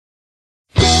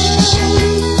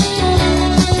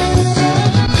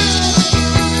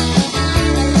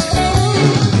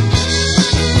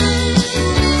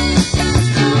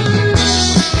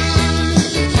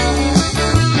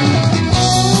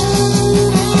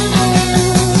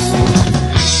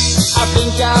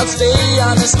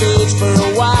on the stage for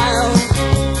a while.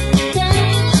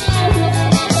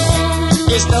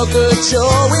 It's no good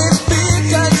showing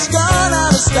because gone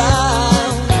out of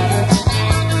style.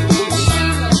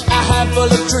 A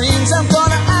handful of dreams, I'm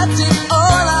gonna act it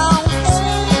all out.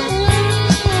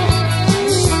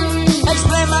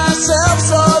 Explain myself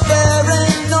so there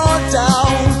ain't no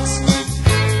doubt.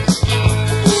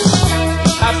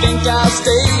 I think I'll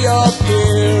stay up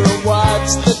here and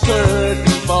watch the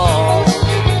curtain fall.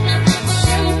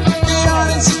 The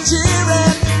audience is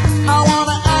cheering, I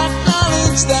wanna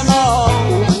acknowledge them all.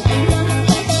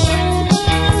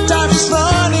 Time is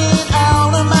running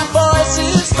out and my voice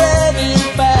is fading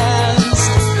fast.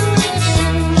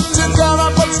 To come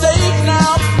up on stage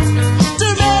now, to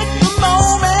make the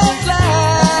moment last.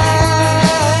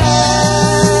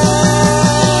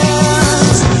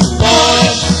 Boy,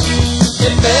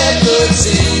 if they could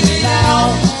see me now,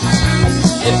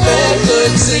 if they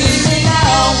could see me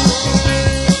now,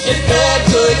 if they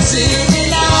could see me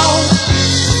now.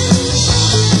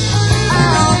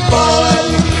 Oh boy,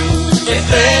 if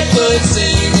they could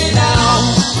see me now,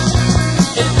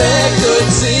 if they could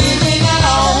see me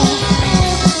now,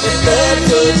 if they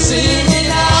could see me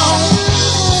now.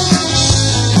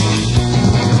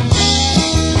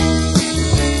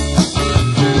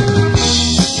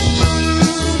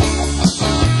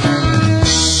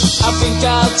 I think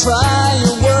I'll try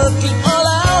and work it all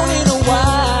out in a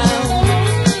while.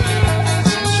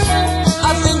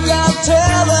 I think I'll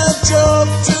tell a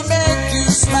joke to make you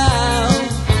smile.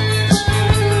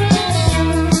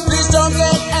 Please don't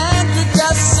get angry,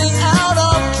 just sing out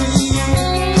of key.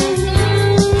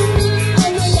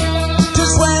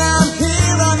 'Cause when I'm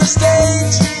here on the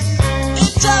stage,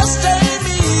 it just ain't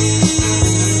me.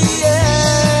 Yeah.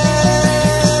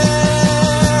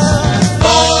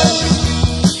 Boy,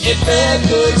 if they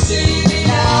could see me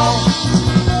now,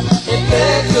 if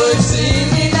they could see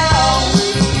me now,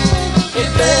 if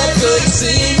they could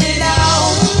see me now.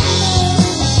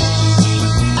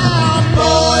 Oh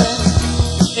boy,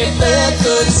 if they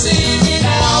could see me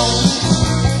now,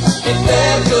 if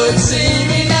they could see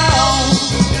me now,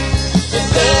 if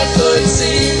they could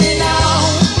see me now.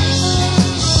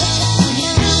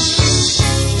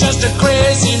 Just a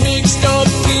crazy mixed up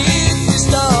kid with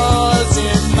stars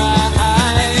in my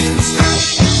eyes.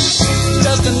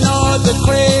 Just another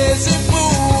crazy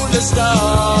fool, a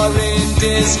star in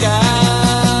disguise.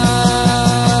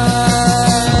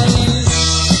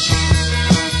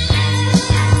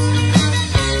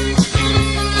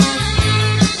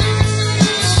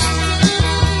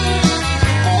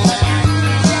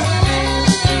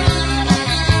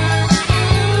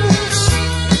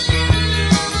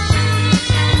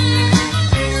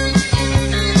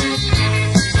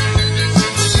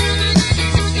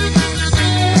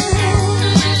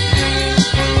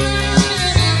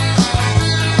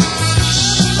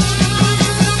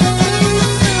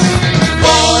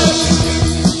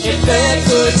 If they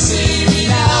could see me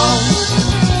now,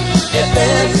 if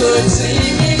they could see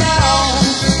me now,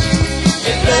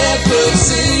 if they could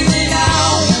see me now.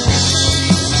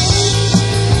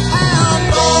 Oh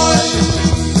boy,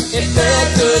 if they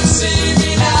could see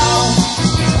me now,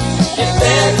 if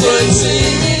they could see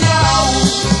me now,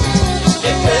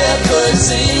 if they could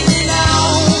see me now.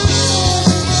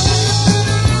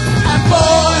 And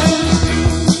boy,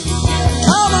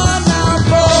 come on now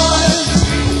boy,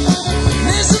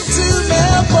 listen to me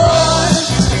boy,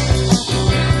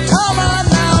 come on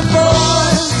now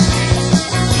boy.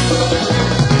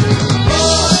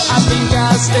 I think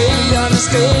I'll stay on the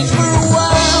stage for a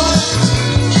while.